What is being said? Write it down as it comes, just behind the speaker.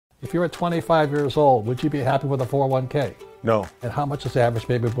If you were 25 years old, would you be happy with a 401k? No. And how much does the average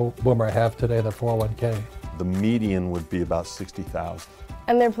baby boomer have today in the 401k? The median would be about 60,000.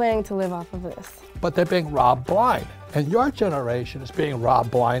 And they're planning to live off of this. But they're being robbed blind. And your generation is being robbed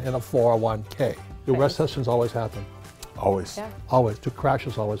blind in a 401k. Do recessions always happen? Always. Yeah. Always. Do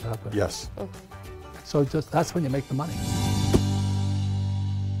crashes always happen? Yes. So that's when you make the money.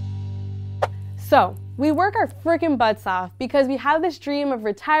 So, we work our freaking butts off because we have this dream of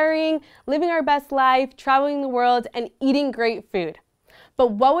retiring, living our best life, traveling the world, and eating great food.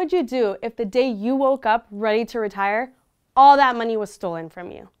 But what would you do if the day you woke up ready to retire, all that money was stolen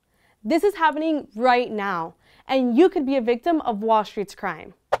from you? This is happening right now, and you could be a victim of Wall Street's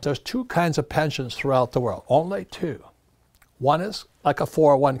crime. There's two kinds of pensions throughout the world, only two. One is like a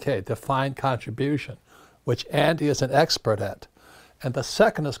 401k, defined contribution, which Andy is an expert at. And the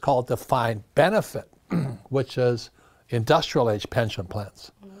second is called defined benefit, which is industrial age pension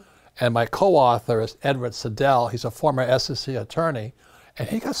plans. And my co-author is Edward Siddell. He's a former SEC attorney. And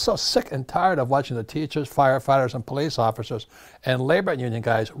he got so sick and tired of watching the teachers, firefighters, and police officers and labor union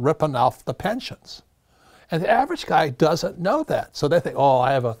guys ripping off the pensions. And the average guy doesn't know that. So they think, oh,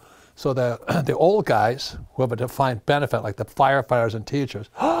 I have a, so the old guys who have a defined benefit, like the firefighters and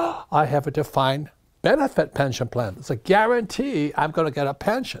teachers, oh, I have a defined benefit pension plan. It's a guarantee I'm going to get a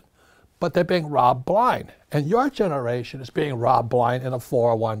pension. But they're being robbed blind. And your generation is being robbed blind in a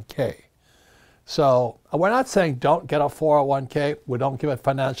 401k. So we're not saying don't get a 401k. We don't give it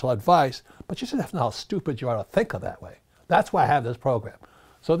financial advice. But you just have to know how stupid you are to think of that way. That's why I have this program.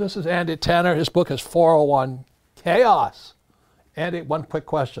 So this is Andy Tanner. His book is 401 Chaos. Andy, one quick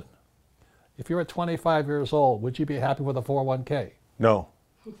question. If you were 25 years old, would you be happy with a 401k? No.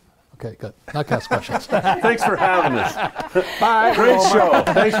 Okay, good. Now ask questions. Thanks for having us. Bye. Great show.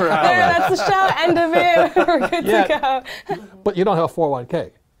 Thanks for having There, us. that's the show. End of it. We're good to go. But you don't have a 401k.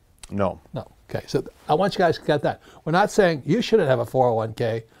 No. No. Okay, so I want you guys to get that. We're not saying you shouldn't have a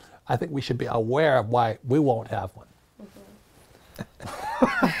 401k. I think we should be aware of why we won't have one.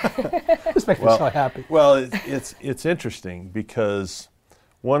 This makes me so happy. Well, it's interesting because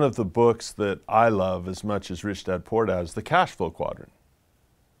one of the books that I love as much as Rich Dad Poor Dad is the cash flow quadrant.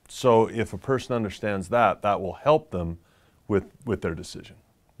 So if a person understands that, that will help them with their decision,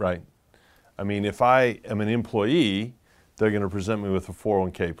 right? I mean, if I am an employee, they're going to present me with a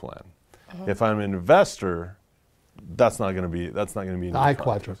 401k plan. If I'm an investor, that's not going to be The I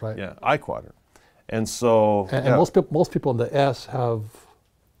quadrant, right? Yeah, I quadrant. And so And most people in the S have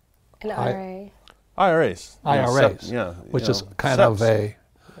An IRA. IRAs. IRAs, Yeah, which is kind SEPs. of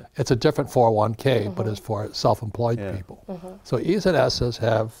it's a different 401k, but it's for self-employed people. So E's and S's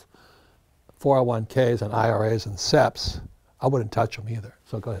have 401ks and IRAs and SEPs. I wouldn't touch them either.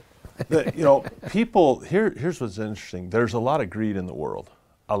 So go ahead. People, here's what's interesting. There's a lot of greed in the world,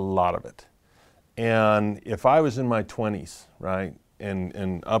 a lot of it. And if I was in my 20s, right,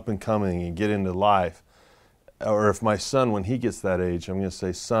 and up and coming and get into life, or if my son, when he gets that age, I'm going to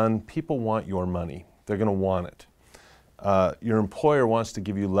say, son, people want your money. They're going to want it. Your employer wants to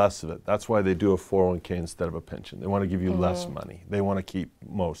give you less of it. That's why they do a 401k instead of a pension. They want to give you less money. They want to keep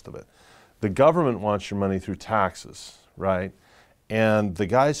most of it. The government wants your money through taxes, right? And the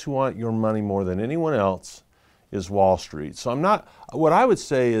guys who want your money more than anyone else is Wall Street. So what I would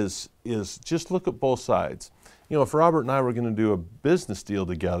say is just look at both sides. You know, if Robert and I were going to do a business deal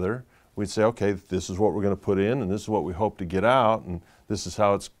together, we'd say, okay, this is what we're going to put in, and this is what we hope to get out, and this is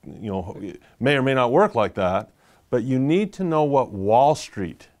how it's, it may or may not work like that. But you need to know what Wall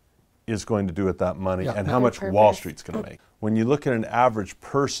Street is going to do with that money and how much Wall Street's going to make. When you look at an average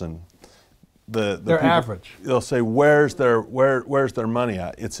person, they're people, average. They'll say, where's their money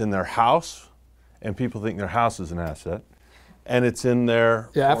at? It's in their house, and people think their house is an asset, and it's in their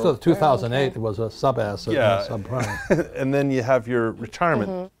after 2008, it was a sub-asset, and a subprime. And then you have your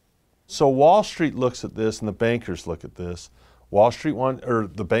retirement. So Wall Street looks at this, and the bankers look at this.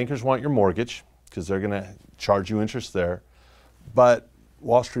 The bankers want your mortgage because they're going to charge you interest there, but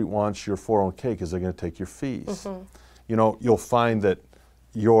Wall Street wants your 401k because they're going to take your fees. You'll find that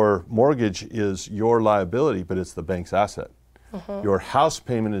your mortgage is your liability, but it's the bank's asset. Your house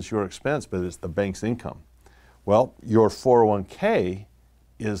payment is your expense, but it's the bank's income. Well, your 401k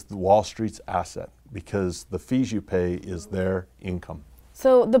is the Wall Street's asset because the fees you pay is their income.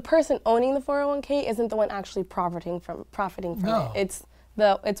 So the person owning the 401k isn't the one actually profiting from it.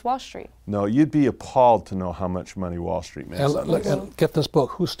 It's Wall Street. No, you'd be appalled to know how much money Wall Street makes. And get this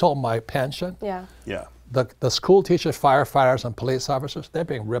book, Who Stole My Pension? Yeah. Yeah. The school teachers, firefighters, and police officers, they're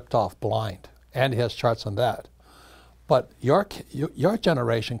being ripped off blind. Andy has charts on that. But your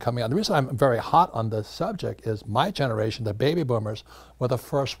generation coming on, the reason I'm very hot on this subject is my generation, the baby boomers, were the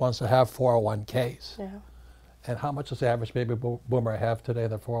first ones to have 401ks. Yeah. And how much does the average baby boomer have today,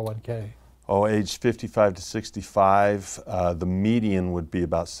 the 401k? Oh, age 55 to 65, the median would be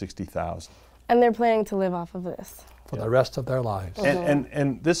about 60,000. And they're planning to live off of this. For the rest of their lives.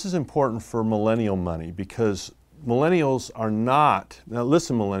 And this is important for millennial money because millennials are not, now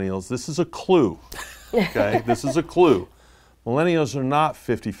listen millennials, this is a clue, okay? This is a clue. Millennials are not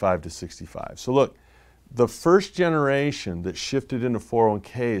 55 to 65. So look, the first generation that shifted into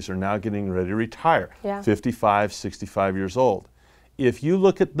 401ks are now getting ready to retire, 55, 65 years old. If you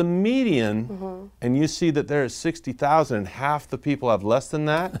look at the median and you see that they're at 60,000 and half the people have less than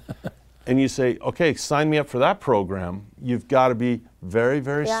that, and you say, okay, sign me up for that program, you've got to be very,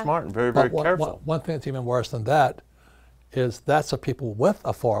 very smart and very, very careful. One thing that's even worse than that is that's the people with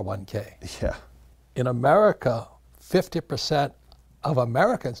a 401k. Yeah. In America, 50% of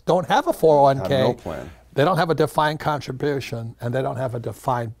Americans don't have a 401k. Have no plan. They don't have a defined contribution, and they don't have a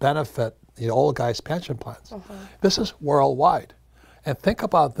defined benefit, the old guys' pension plans. This is worldwide. And think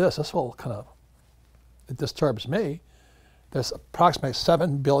about this. This will kind of, it disturbs me. There's approximately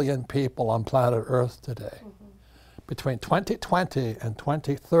 7 billion people on planet Earth today. Between 2020 and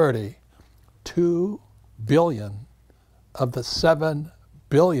 2030, 2 billion of the 7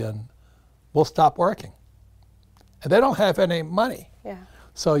 billion will stop working. And they don't have any money. Yeah.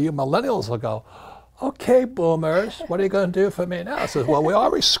 So you millennials will go, okay, boomers, what are you going to do for me now? I says, well, we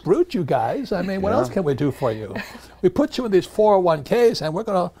already screwed you guys. I mean, what else can we do for you? We put you in these 401ks, and we're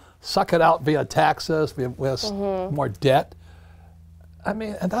going to suck it out via taxes, via more debt. I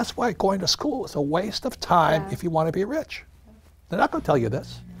mean, and that's why going to school is a waste of time if you want to be rich. They're not going to tell you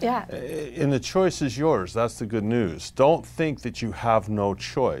this. Yeah. And the choice is yours. That's the good news. Don't think that you have no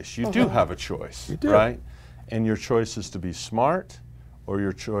choice. You do have a choice, right? And your choice is to be smart, or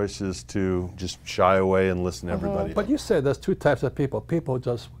your choice is to just shy away and listen to everybody. But you said there's two types of people. People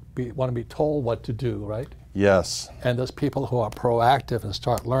just want to be told what to do, right? Yes. And there's people who are proactive and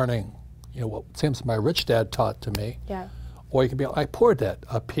start learning, you know, what seems my rich dad taught to me. Yeah. Or you can be like poor dad,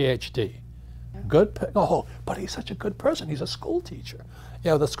 a PhD. Good, oh, but he's such a good person. He's a school teacher.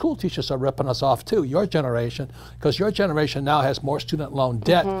 Yeah, the school teachers are ripping us off too, your generation, because your generation now has more student loan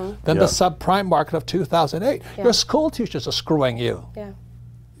debt than the subprime market of 2008. Your school teachers are screwing you. Yeah.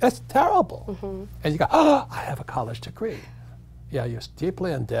 That's terrible. And you go, oh, I have a college degree. Yeah, you're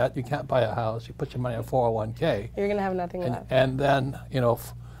deeply in debt. You can't buy a house. You put your money in a 401k. You're going to have nothing left. And then, you know,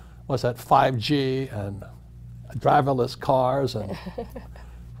 what's that, 5G and driverless cars, and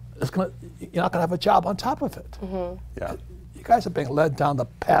you're not going to have a job on top of it. Yeah. You guys are being led down the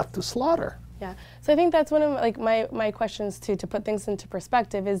path to slaughter. Yeah. So I think that's one of my questions too, to put things into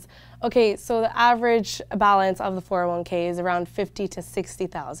perspective is, okay, so the average balance of the 401k is around 50 to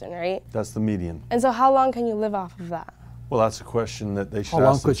 60,000, right? That's the median. And so how long can you live off of that? Well, that's a question that they should How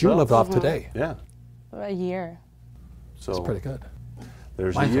long ask could you live themselves. off today? Yeah. A year. So That's pretty good.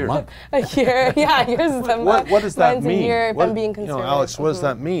 there's Mine's a year. a month. A year, yeah, yours is a month. What does that Mine's mean? a year if What- I'm being you conservative. know, Alex, what does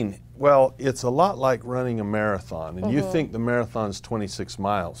that mean? Well, it's a lot like running a marathon, and you think the marathon's 26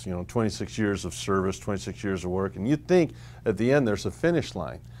 miles, you know, 26 years of service, 26 years of work, and you think at the end there's a finish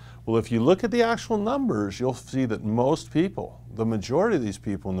line. Well, if you look at the actual numbers, you'll see that most people, the majority of these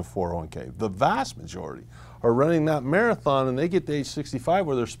people in the 401k, the vast majority, are running that marathon, and they get to age 65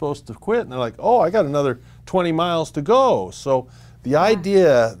 where they're supposed to quit, and they're like, oh, I got another 20 miles to go. So the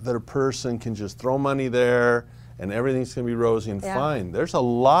idea that a person can just throw money there and everything's going to be rosy and fine, there's a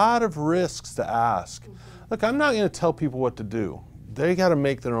lot of risks to ask. Look, I'm not going to tell people what to do. They got to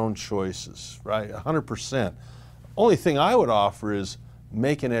make their own choices, right? 100%. Only thing I would offer is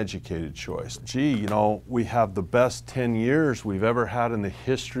make an educated choice. Gee, you know, we have the best 10 years we've ever had in the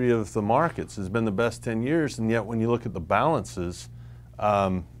history of the markets. It's been the best 10 years, and yet when you look at the balances,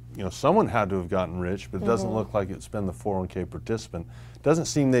 you know, someone had to have gotten rich, but it doesn't look like it's been the 401k participant. It doesn't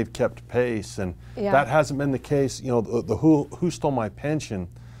seem they've kept pace, and that hasn't been the case. You know, the Who Stole My Pension,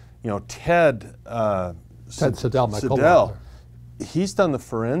 you know, Ted Siddell, my Siddell, co-author. he's done the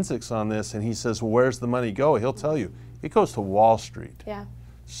forensics on this, and he says, well, where's the money go? He'll tell you. It goes to Wall Street. Yeah.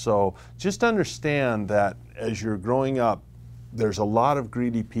 So just understand that as you're growing up, there's a lot of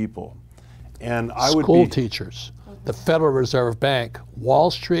greedy people. And I would School be, teachers, the Federal Reserve Bank, Wall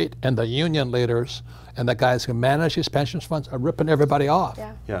Street, and the union leaders, and the guys who manage these pension funds are ripping everybody off.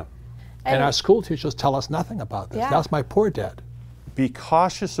 Yeah. yeah. And our school teachers tell us nothing about this. Yeah. That's my poor dad. Be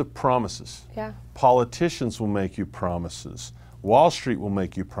cautious of promises. Yeah. Politicians will make you promises. Wall Street will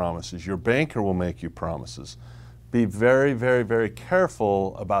make you promises. Your banker will make you promises. be very, very, very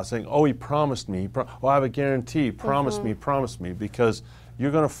careful about saying, oh, he promised me, oh, I have a guarantee, promise me, because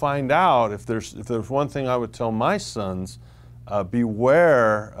you're going to find out, if there's one thing I would tell my sons,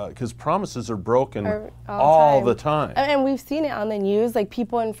 beware, because promises are broken all the time. And we've seen it on the news. Like,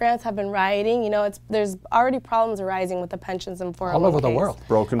 people in France have been rioting. You know, there's already problems arising with the pensions and 401ks. All over the world.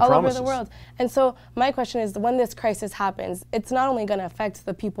 Broken all promises. All over the world. And so my question is, when this crisis happens, it's not only going to affect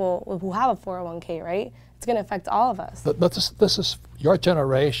the people who have a 401k, right? It's going to affect all of us. But this is your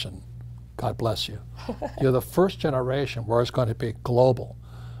generation. God bless you. You're the first generation where it's going to be global.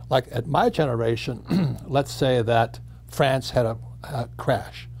 Like at my generation, let's say that France had a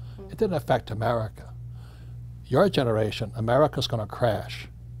crash. It didn't affect America. Your generation, America's going to crash.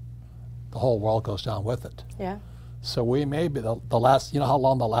 The whole world goes down with it. Yeah. So we may be the last, you know how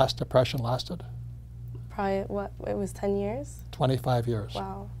long the last depression lasted? Probably, what, it was 10 years? 25 years.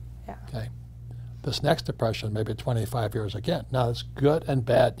 Wow, yeah. Okay. This next depression may be 25 years again. Now, it's good and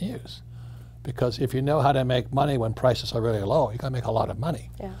bad news, because if you know how to make money when prices are really low, you can make a lot of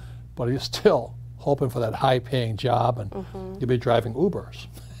money. Yeah. But you're still hoping for that high-paying job, and you'll be driving Ubers.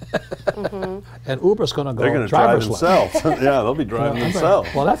 And Uber's going to go They're going to drive driverless. themselves. Yeah, they'll be driving themselves.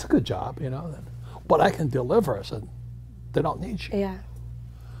 Well, that's a good job, you know. But I can deliver, so they don't need you. Yeah.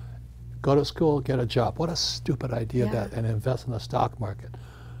 Go to school, get a job. What a stupid idea that, and invest in the stock market,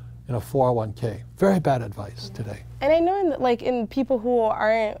 in a 401k. Very bad advice today. And I know in people who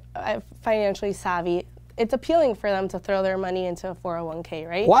aren't financially savvy, it's appealing for them to throw their money into a 401k,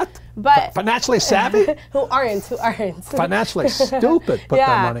 right? What? But financially savvy? who aren't. Financially stupid put their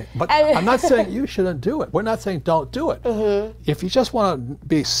money. But I'm not saying you shouldn't do it. We're not saying don't do it. If you just want to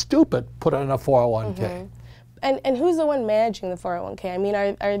be stupid, put it in a 401k. And who's the one managing the 401k? I mean,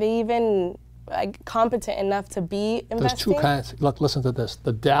 are they even competent enough to be investing? There's two kinds. Look, listen to this.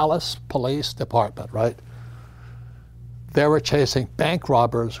 The Dallas Police Department, right? They were chasing bank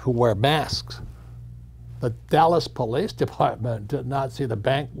robbers who wear masks. The Dallas Police Department did not see the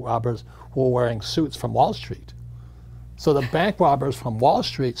bank robbers who were wearing suits from Wall Street. So the bank robbers from Wall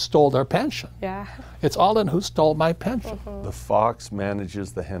Street stole their pension. Yeah. It's all in who stole my pension. The fox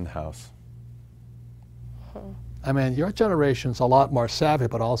manages the hen house. I mean, your generation's a lot more savvy,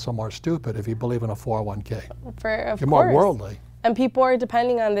 but also more stupid if you believe in a 401k. Of You're more worldly. And people are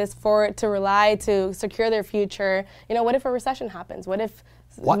depending on this to rely to secure their future. You know, what if a recession happens? What if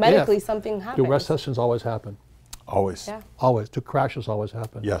medically something happens? Do recessions always happen? Always. Yeah. Always. Do crashes always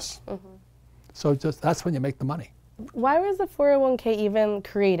happen? Yes. So that's when you make the money. Why was the 401k even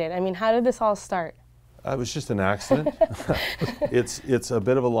created? I mean, how did this all start? It was just an accident. It's a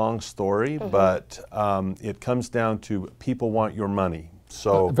bit of a long story, but it comes down to people want your money.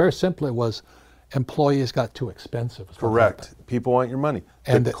 So very simply, it was employees got too expensive. Correct. People want your money.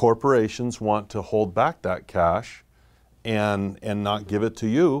 And the corporations want to hold back that cash and not give it to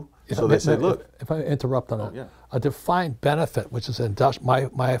you. So they say, look. If I interrupt on that, a defined benefit, which is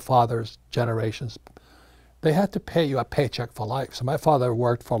my father's generations, they had to pay you a paycheck for life. So my father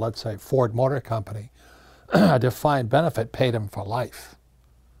worked for, let's say, Ford Motor Company. A defined benefit paid him for life.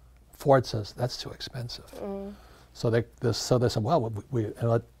 Ford says that's too expensive. So they said, well,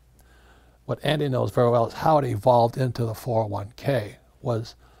 what Andy knows very well is how it evolved into the 401k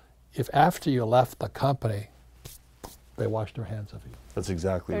was if after you left the company, they washed their hands of you. That's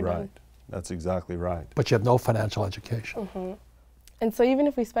exactly right. That's exactly right. But you have no financial education. And so even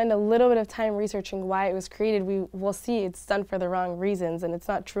if we spend a little bit of time researching why it was created, we'll see it's done for the wrong reasons and it's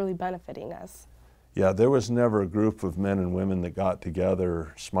not truly benefiting us. Yeah, there was never a group of men and women that got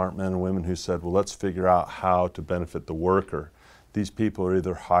together, smart men and women who said, well, let's figure out how to benefit the worker. These people are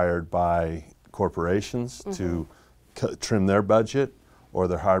either hired by corporations to trim their budget, or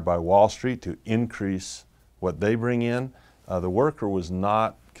they're hired by Wall Street to increase what they bring in. The worker was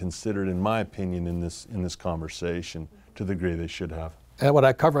not considered, in my opinion, in this conversation to the degree they should have. And what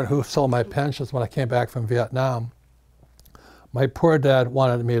I covered who sold my pensions when I came back from Vietnam, my poor dad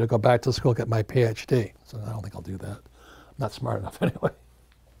wanted me to go back to school, get my PhD. So I don't think I'll do that. I'm not smart enough anyway.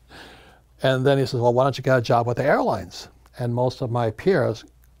 And then he says, well, why don't you get a job with the airlines? And most of my peers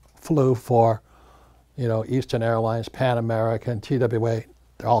flew for, Eastern Airlines, Pan American, TWA.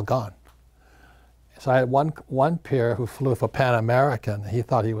 They're all gone. So I had one peer who flew for Pan American. He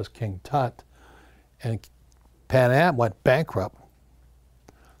thought he was King Tut. And Pan Am went bankrupt.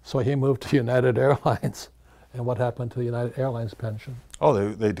 So he moved to United Airlines. And what happened to the United Airlines pension? Oh,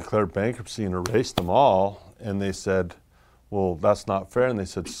 they declared bankruptcy and erased them all. And they said, well, that's not fair. And they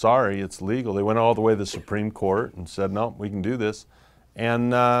said, sorry, it's legal. They went all the way to the Supreme Court and said, no, we can do this.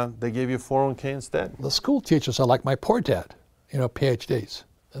 And they gave you a 401k instead. The school teachers are like my poor dad, PhDs.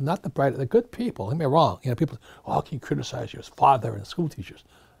 They're not the bright, they're good people. Don't get me wrong. You know, people, oh, how can you criticize your father and school teachers?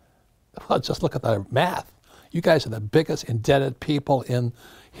 Well, just look at the math. You guys are the biggest indebted people in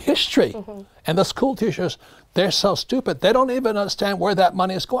history. And the school teachers, they're so stupid, they don't even understand where that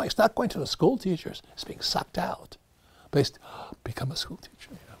money is going. It's not going to the school teachers. It's being sucked out. But become a school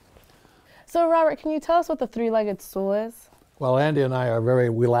teacher. You know. So, Robert, can you tell us what the three-legged stool is? Well, Andy and I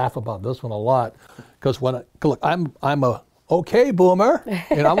we laugh about this one a lot. Because look, I'm a okay boomer.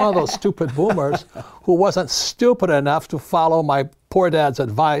 You know, I'm one of those stupid boomers who wasn't stupid enough to follow my poor dad's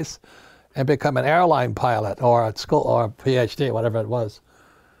advice and become an airline pilot or at school or a PhD, whatever it was.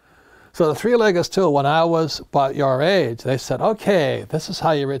 So the three-legged stool, when I was about your age, they said, okay, this is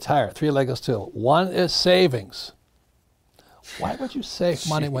how you retire, three-legged stool. One is savings. Why would you save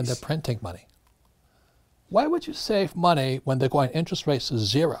money when they're printing money? Why would you save money when they're going interest rates to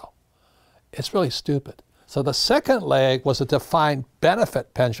zero? It's really stupid. So the second leg was a defined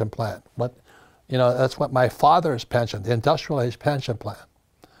benefit pension plan. That's what my father's pension, the industrial age pension plan.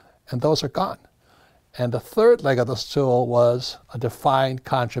 And those are gone. And the third leg of the stool was a defined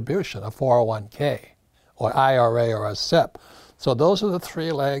contribution, a 401k, or IRA, or a SIP. So those are the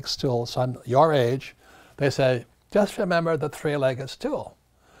three-legged stools on your age. They say, just remember the three-legged stool.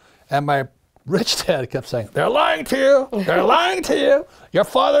 And my rich dad kept saying, they're lying to you. They're lying to you. Your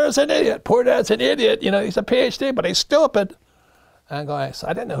father is an idiot. Poor dad's an idiot. You know, he's a PhD, but he's stupid. And I'm going, so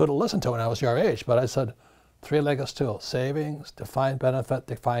I didn't know who to listen to when I was your age, but I said, three-legged stool, savings, defined benefit,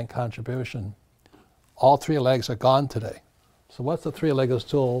 defined contribution. All three legs are gone today. So what's the three-legged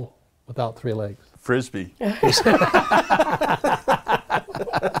stool without three legs? Frisbee.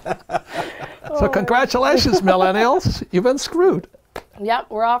 So congratulations, millennials. You've been screwed.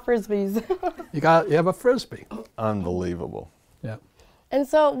 Yep, we're all Frisbees. You have a Frisbee. Unbelievable. Yeah. And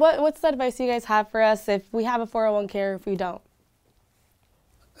so what's the advice you guys have for us if we have a 401k or if we don't?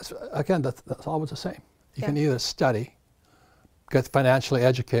 Again, that's always the same. You can either study, get financially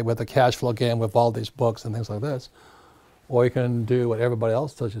educated with the cash flow game with all these books and things like this, or you can do what everybody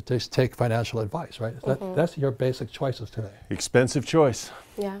else does, you just take financial advice, right? That's your basic choices today. Expensive choice.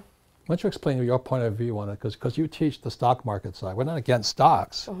 Yeah. Why don't you explain your point of view on it? Because you teach the stock market side. We're not against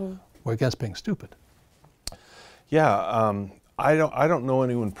stocks. We're against being stupid. Yeah, I don't know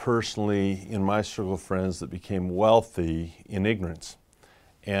anyone personally in my circle of friends that became wealthy in ignorance.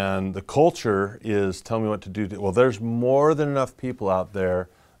 And the culture is tell me what to do. Well, there's more than enough people out there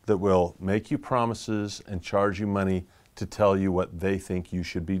that will make you promises and charge you money to tell you what they think you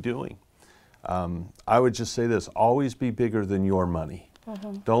should be doing. I would just say this, always be bigger than your money.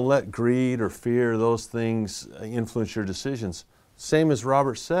 Don't let greed or fear, those things influence your decisions. Same as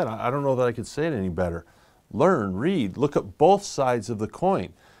Robert said, I don't know that I could say it any better. Learn, read, look at both sides of the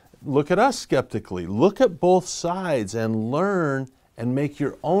coin. Look at us skeptically. Look at both sides and learn and make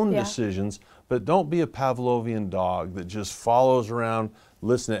your own decisions, but don't be a Pavlovian dog that just follows around,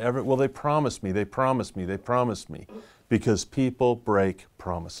 listen to well, they promised me, they promised me, they promised me, because people break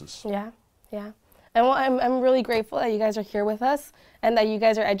promises. Yeah, yeah. And well, I'm really grateful that you guys are here with us and that you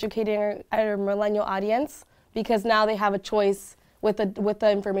guys are educating our millennial audience, because now they have a choice with the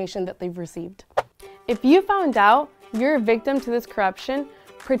information that they've received. If you found out you're a victim to this corruption,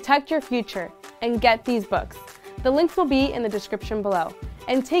 protect your future and get these books. The links will be in the description below.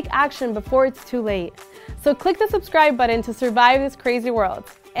 And take action before it's too late. So click the subscribe button to survive this crazy world.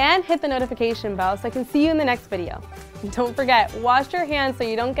 And hit the notification bell so I can see you in the next video. And don't forget, wash your hands so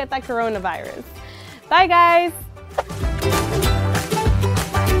you don't get that coronavirus. Bye guys!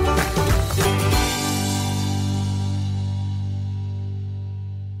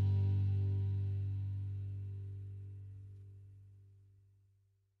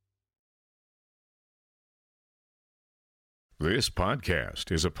 This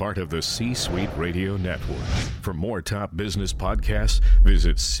podcast is a part of the C-Suite Radio Network. For more top business podcasts,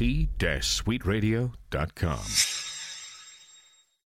 visit c-suiteradio.com.